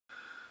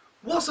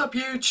What's up,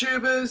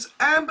 YouTubers?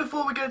 And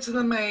before we get to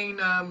the main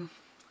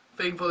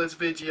thing for this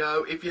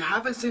video, if you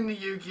haven't seen the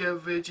Yu-Gi-Oh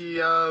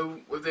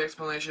video with the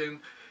explanation,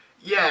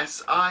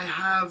 yes, I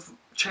have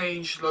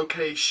changed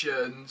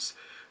locations.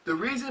 The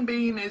reason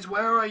being is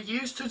where I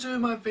used to do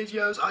my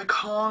videos, I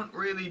can't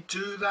really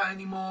do that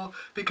anymore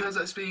because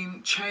it's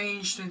been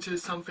changed into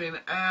something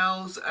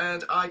else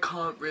and I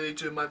can't really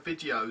do my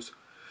videos.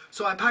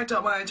 So I packed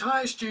up my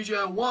entire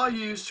studio, what I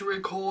used to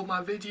record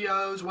my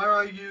videos, where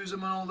I use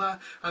them and all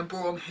that, and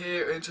brought them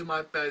here into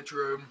my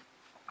bedroom.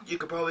 You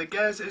could probably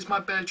guess it's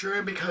my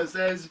bedroom because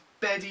there's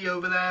Betty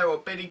over there, or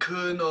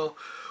Betty-kun, or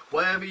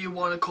whatever you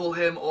want to call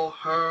him or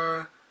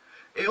her.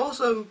 It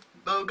also,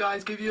 though,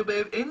 guys, gives you a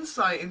bit of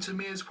insight into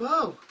me as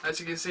well. As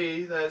you can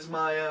see, there's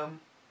my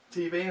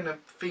TV, and I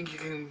think you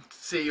can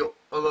see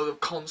a lot of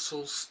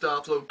console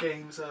stuff, little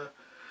games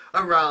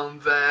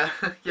around there.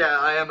 Yeah,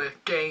 I am a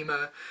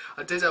gamer.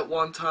 I did at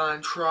one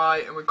time try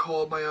and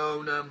record my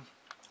own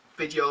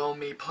video on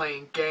me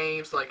playing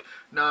games like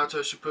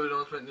Naruto Shippuden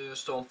Ultimate Ninja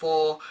Storm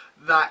 4.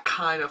 That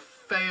kind of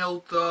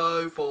failed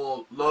though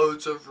for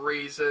loads of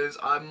reasons.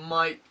 I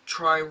might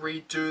try and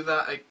redo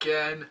that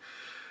again,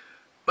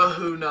 but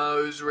who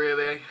knows,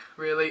 really.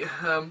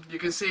 You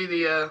can see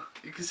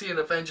an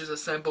Avengers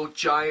Assemble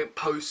giant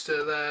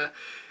poster there.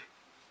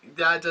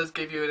 That does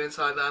give you an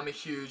insight that I'm a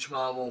huge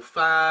Marvel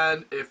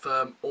fan. If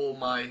all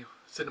my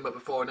cinema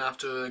before and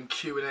after and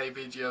Q&A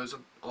videos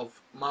of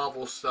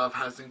Marvel stuff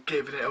hasn't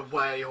given it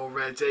away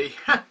already.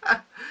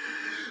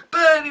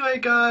 But anyway,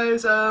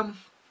 guys,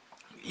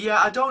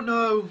 yeah, I don't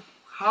know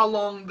how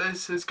long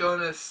this is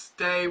gonna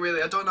stay,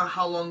 really. I don't know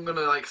how long I'm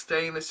gonna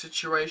stay in this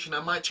situation.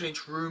 I might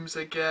change rooms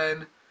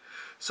again.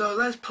 So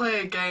let's play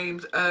a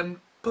game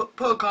and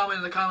put a comment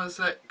in the comment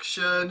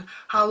section.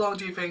 How long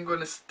do you think I'm going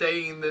to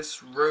stay in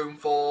this room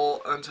for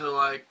until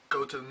I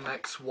go to the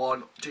next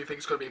one? Do you think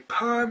it's going to be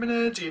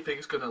permanent? Do you think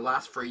it's going to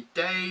last 3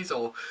 days?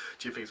 Or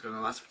do you think it's going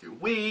to last a few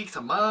weeks,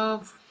 a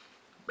month?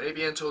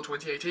 Maybe until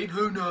 2018?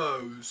 Who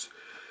knows?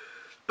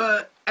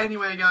 But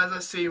anyway, guys,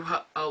 let's see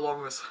how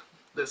long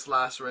this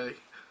lasts, really.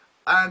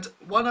 And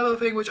one other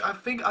thing which I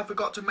think I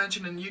forgot to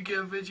mention in the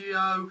Yu-Gi-Oh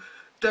video,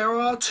 there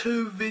are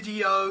 2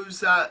 videos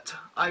that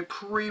I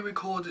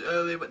pre-recorded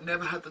earlier but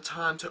never had the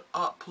time to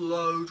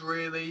upload,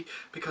 really,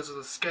 because of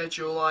the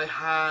schedule I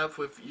have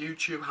with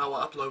YouTube, how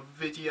I upload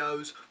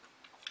videos.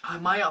 I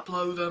might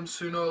upload them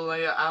sooner or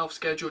later out of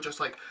schedule,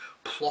 just like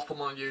plop them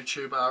on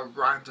YouTube at a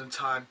random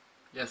time.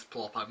 Yes,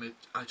 plop,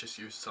 I just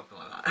used something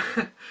like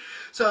that.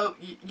 So,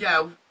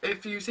 yeah,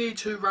 if you see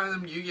 2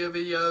 random Yu-Gi-Oh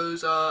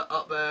videos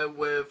up there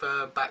with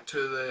back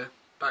to the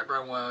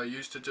background where I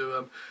used to do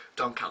them,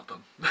 don't count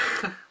them.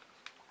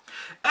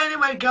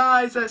 Anyway,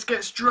 guys, let's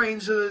get straight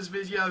into this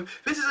video.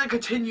 This is a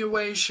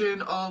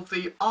continuation of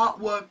the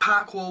artwork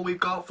pack wall we've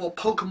got for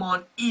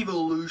Pokemon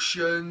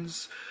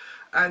Evolutions,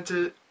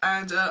 and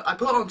I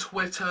put on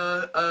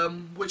Twitter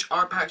which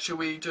art pack should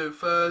we do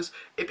first.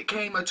 It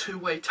became a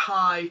 2-way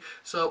tie,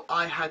 so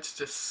I had to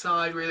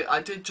decide, really.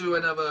 I did do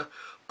another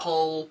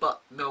poll,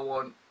 but no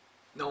one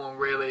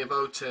really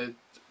voted.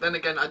 Then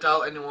again, I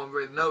doubt anyone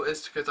really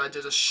noticed because I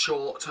did a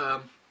short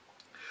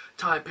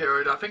time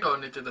period. I think I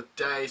only did a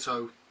day,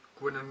 so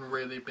wouldn't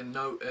really been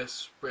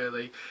noticed,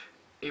 really,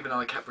 even though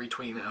I kept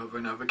retweeting it over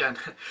and over again.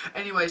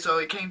 Anyway, so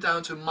it came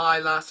down to my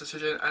last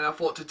decision, and I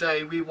thought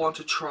today we want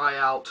to try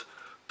out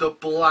the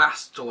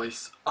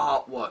Blastoise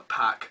artwork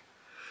pack.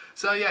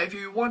 So yeah, if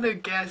you want to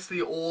guess the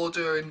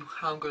order and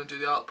how I'm going to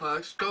do the art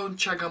packs, go and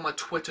check out my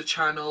Twitter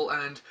channel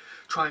and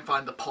try and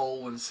find the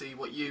poll and see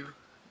what you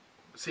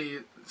see,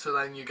 so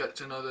then you get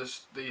to know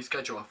the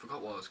schedule. I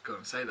forgot what I was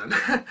going to say then.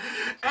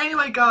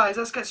 Anyway, guys,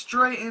 let's get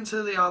straight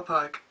into the art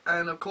pack,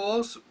 and of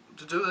course,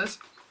 to do this,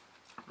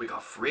 we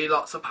got 3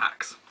 lots of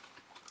packs.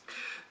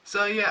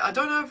 So yeah, I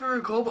don't know if you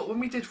recall, but when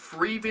we did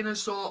 3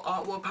 Venusaur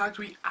artwork packs,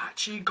 we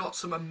actually got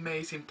some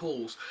amazing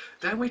pulls.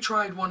 Then we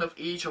tried one of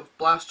each of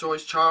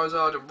Blastoise,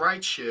 Charizard and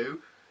Raichu.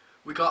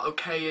 We got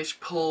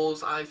okay-ish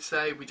pulls, I'd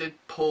say. We did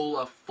pull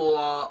a full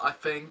art, I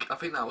think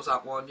that was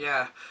that one,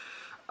 yeah.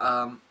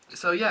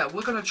 So yeah,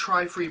 we're going to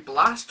try 3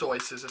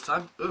 Blastoises this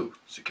time. Ooh,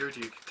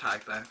 security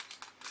tag there.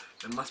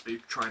 They must be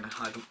trying to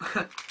hide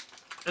them.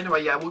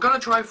 Anyway, yeah, we're going to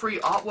try 3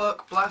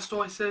 artwork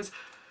Blastoises,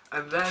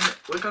 and then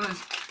we're going to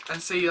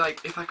see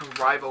if I can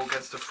rival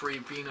against the 3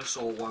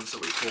 Venusaur ones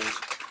that we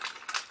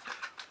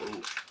pulled.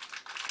 Ooh,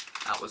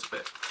 that was a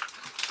bit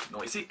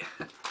noisy.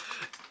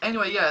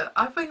 Anyway, yeah,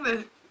 I think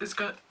that it's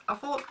going to... I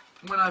thought,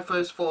 when I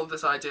first thought of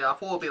this idea, I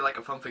thought it would be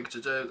a fun thing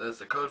to do. There's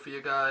the code for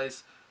you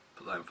guys.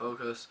 Put that in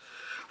focus.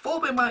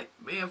 Thought it might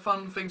be a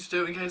fun thing to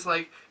do in case,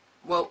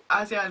 well,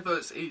 as the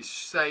adverts each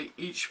say,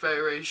 each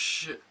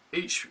variation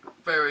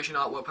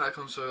artwork pack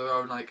comes with their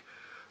own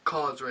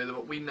cards, really,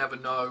 but we never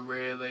know,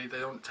 really. They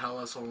don't tell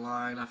us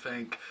online, I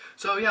think.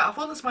 So yeah, I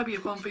thought this might be a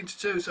fun thing to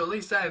do. So at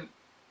least then,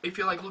 if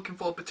you're looking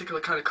for a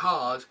particular kind of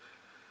card,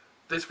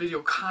 this video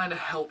will kind of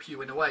help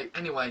you in a way.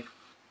 Anyway,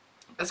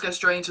 let's get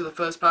straight into the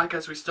first pack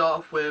as we start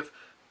off with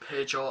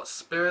Pidgeot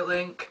Spirit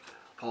Link,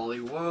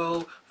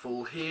 Poliwhirl,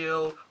 Full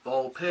Heal,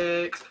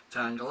 Vulpix,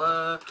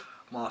 Tangela,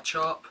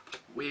 Marchop,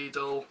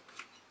 Weedle,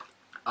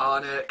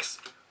 Onyx,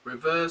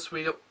 Reverse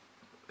Weedle.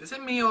 Is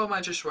it me or am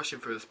I just rushing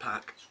through this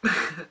pack?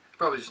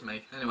 Probably just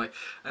me. Anyway,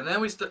 and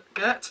then we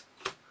get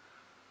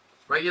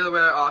regular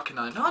rare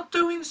Arcanine. Not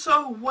doing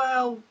so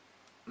well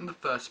in the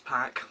first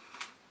pack.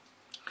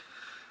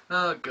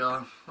 Oh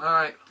god.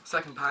 Alright,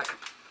 second pack.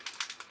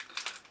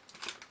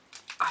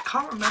 I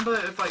can't remember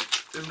if like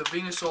in the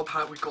Venusaur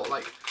pack we got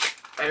like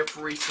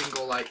every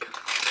single like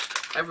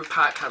every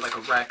pack had like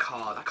a rare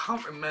card. I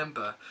can't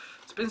remember.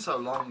 It's been so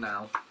long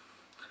now.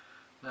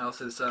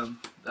 Since then.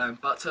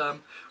 But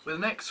with the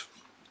next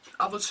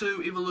other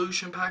two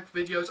evolution pack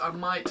videos I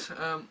might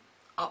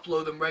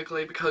upload them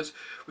regularly because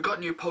we got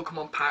new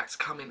Pokemon packs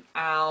coming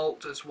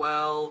out as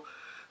well.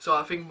 So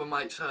I think we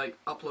might like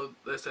upload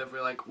this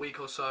every like week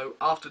or so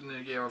after the new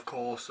year, of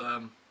course.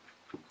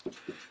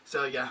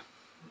 So yeah,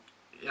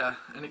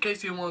 and in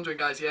case you're wondering,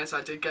 guys, yes,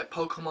 I did get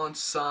Pokemon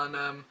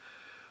Sun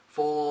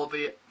for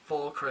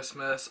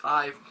Christmas.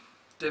 I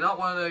did not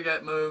want to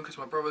get Moon because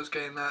my brother's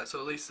getting that, so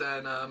at least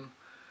then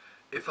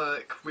if I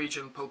like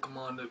region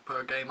Pokemon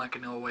per game, I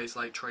can always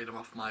like trade them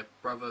off my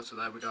brother. So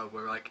there we go,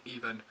 we're like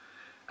even.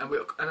 And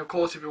of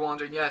course, if you're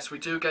wondering, yes, we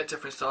do get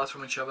different stars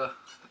from each other.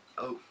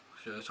 Oh,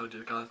 should have told you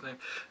the guy's name.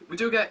 We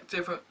do get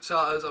different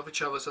starters of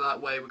each other, so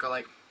that way we got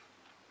like,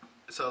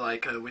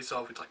 we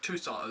start with like 2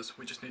 starters.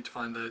 We just need to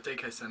find the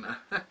daycare center,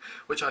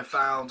 which I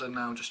found, and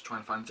now I'm just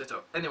trying to find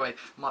Ditto. Anyway,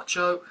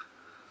 Macho,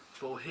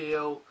 Full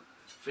Heal,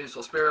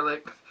 Venusaur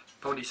Spiralic,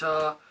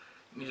 Ponyta,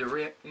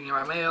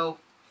 Nidoranmail,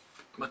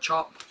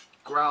 Machop,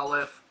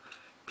 Growlithe,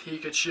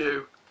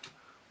 Pikachu,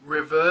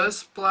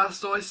 Reverse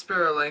Blastoise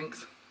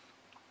Spiralinx.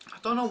 I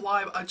don't know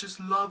why, but I just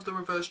love the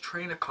reverse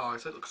trainer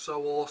cards. They look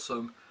so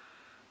awesome.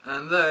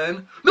 And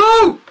then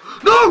no!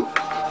 No!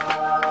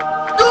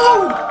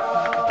 No!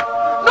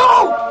 No!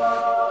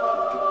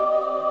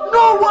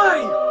 No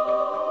way!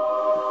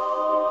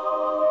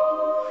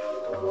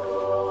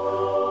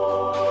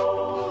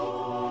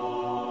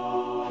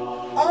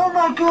 Oh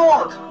my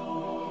god!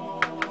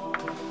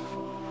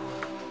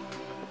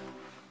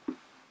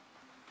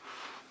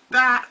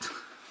 That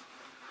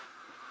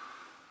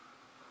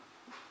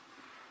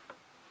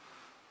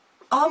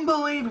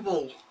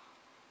unbelievable.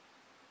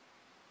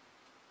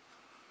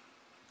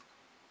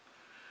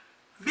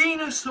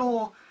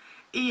 Venusaur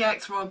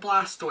EX from a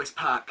Blastoise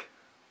pack.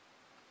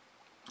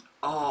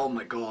 Oh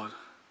my god.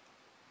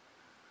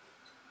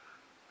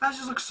 That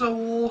just looks so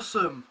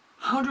awesome.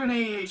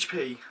 180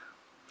 HP.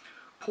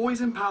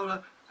 Poison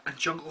Powder and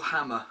Jungle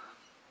Hammer.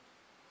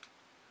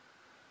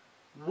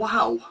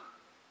 Wow.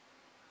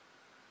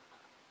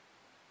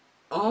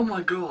 Oh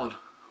my god.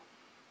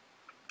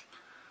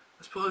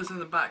 Let's put this in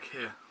the back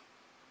here.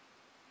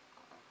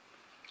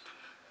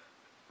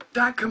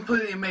 That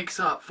completely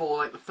makes up for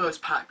like the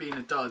first pack being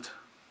a dud.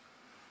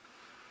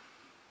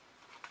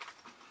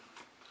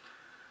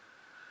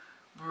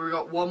 We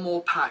got one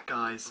more pack,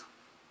 guys.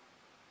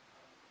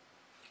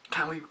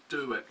 Can we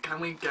do it? Can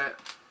we get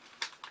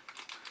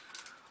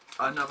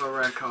another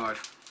rare card?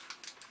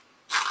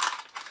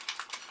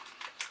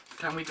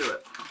 Can we do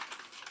it?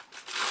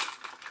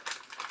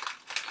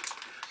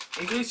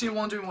 In case you're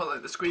wondering what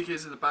like the squeak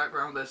is in the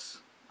background,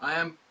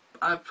 I've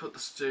put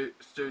the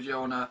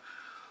studio on a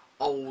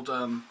old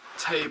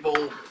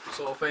table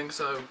sort of thing,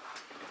 so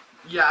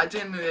yeah, I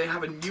didn't really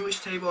have a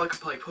newish table I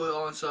could put it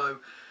on, so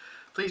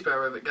please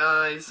bear with it,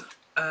 guys.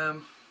 I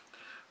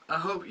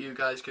hope you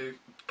guys can,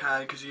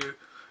 because you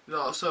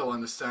are so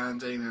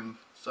understanding and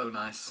so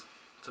nice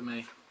to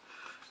me.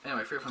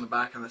 Anyway, through from the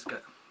back, and let's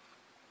get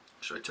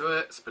straight to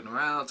it. Spin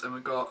around, and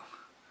we've got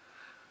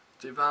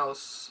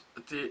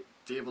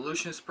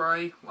De-Evolution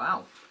Spray.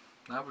 Wow,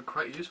 that would be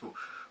quite useful.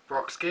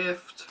 Brock's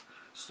Gift,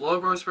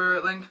 Slowbro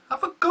Spiritlink. I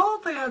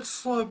forgot they had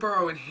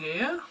Slowbro in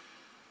here.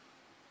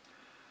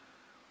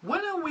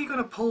 When are we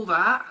gonna pull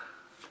that?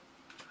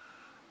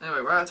 Anyway,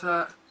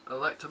 Rattata,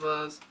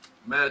 Electabuzz,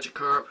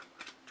 Magikarp,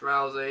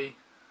 Drowsy.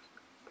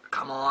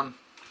 Come on.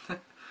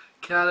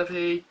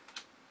 Caterpie,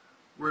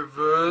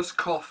 Reverse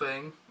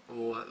Coughing.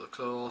 Oh, that looks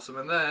so awesome.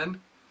 And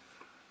then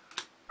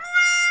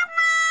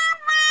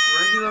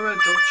regular Red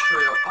Dog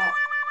Trio. Oh,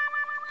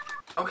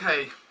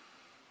 okay.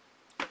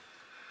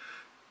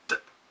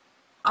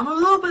 I'm a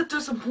little bit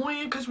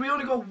disappointed because we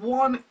only got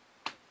one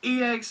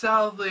EX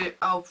out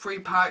of 3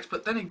 packs,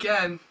 but then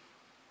again,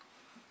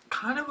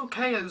 kind of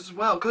okay as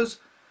well because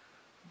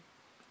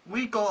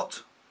we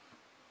got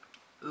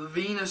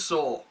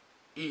Venusaur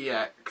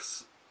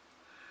EX.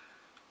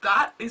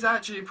 That is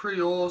actually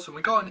pretty awesome.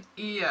 We got an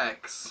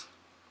EX.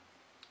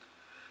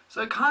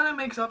 So it kind of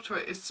makes up to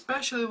it,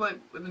 especially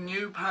like with the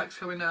new packs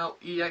coming out,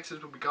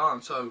 EXs will be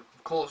gone. So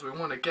of course we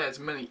want to get as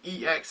many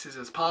EXs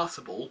as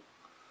possible.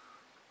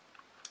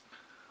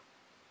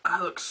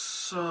 That looks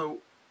so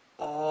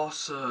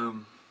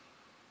awesome.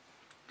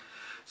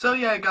 So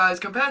yeah, guys,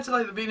 compared to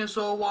like the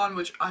Venusaur one,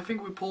 which I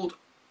think we pulled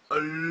a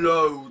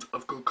load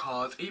of good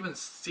cards, even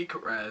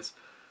secret rares,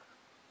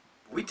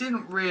 we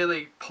didn't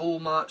really pull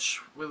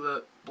much with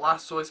the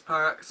Blastoise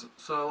packs.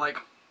 So like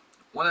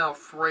 1 out of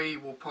 3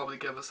 will probably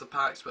give us the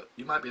packs, but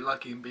you might be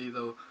lucky and be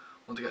the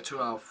one to get 2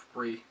 out of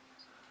 3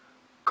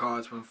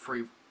 cards from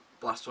 3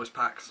 Blastoise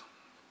packs.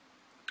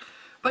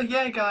 But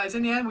yeah guys,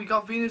 in the end we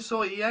got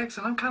Venusaur EX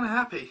and I'm kind of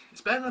happy.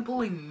 It's better than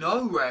pulling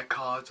no rare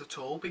cards at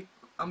all.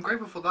 I'm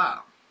grateful for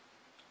that.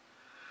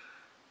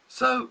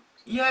 So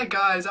yeah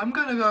guys, I'm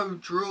gonna go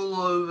drool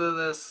over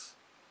this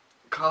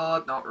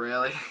card. Not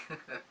really.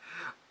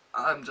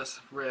 I'm just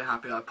really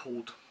happy I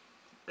pulled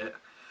it.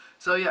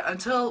 So yeah,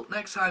 until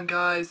next time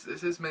guys,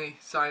 this is me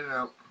signing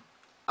out.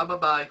 Bye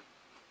bye.